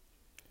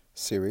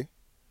Siri,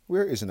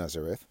 where is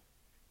Nazareth?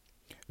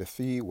 The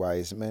 3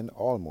 wise men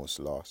almost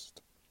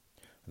lost.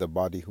 The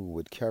body who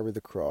would carry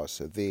the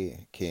cross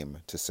they came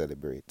to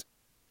celebrate.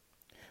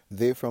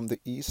 They from the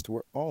east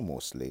were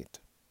almost late,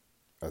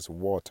 as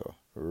water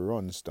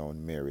runs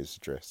down Mary's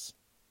dress.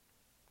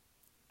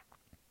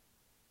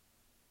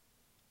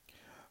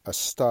 A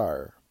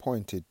star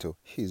pointed to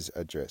his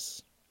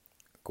address.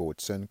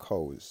 Goats and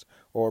cows,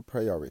 or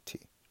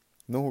priority.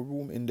 No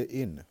room in the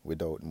inn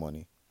without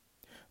money.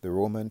 The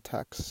Roman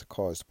tax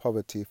caused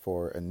poverty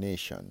for a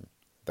nation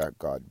that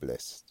God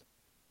blessed.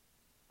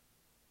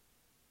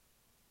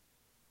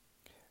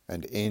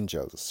 And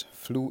angels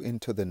flew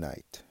into the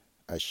night,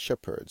 as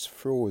shepherds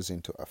froze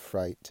into a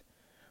fright.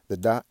 The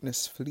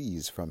darkness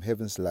flees from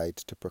heaven's light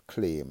to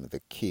proclaim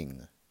the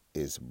King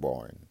is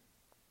born.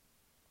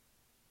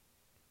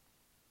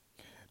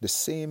 The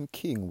same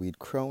King we'd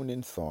crown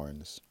in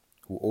thorns,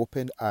 who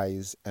opened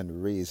eyes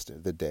and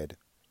raised the dead,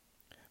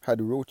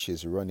 had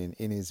roaches running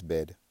in his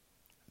bed.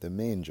 The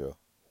manger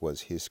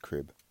was his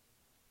crib.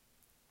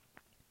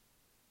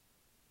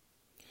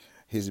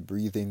 His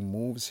breathing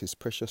moves his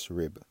precious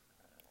rib,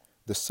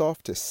 the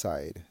softest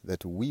side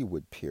that we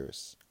would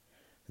pierce.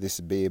 This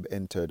babe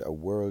entered a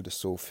world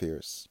so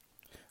fierce,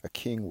 a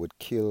king would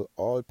kill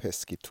all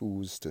pesky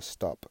tools to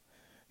stop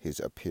his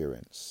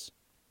appearance.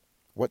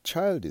 What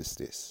child is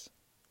this?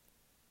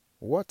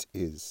 What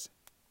is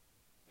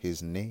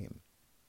his name?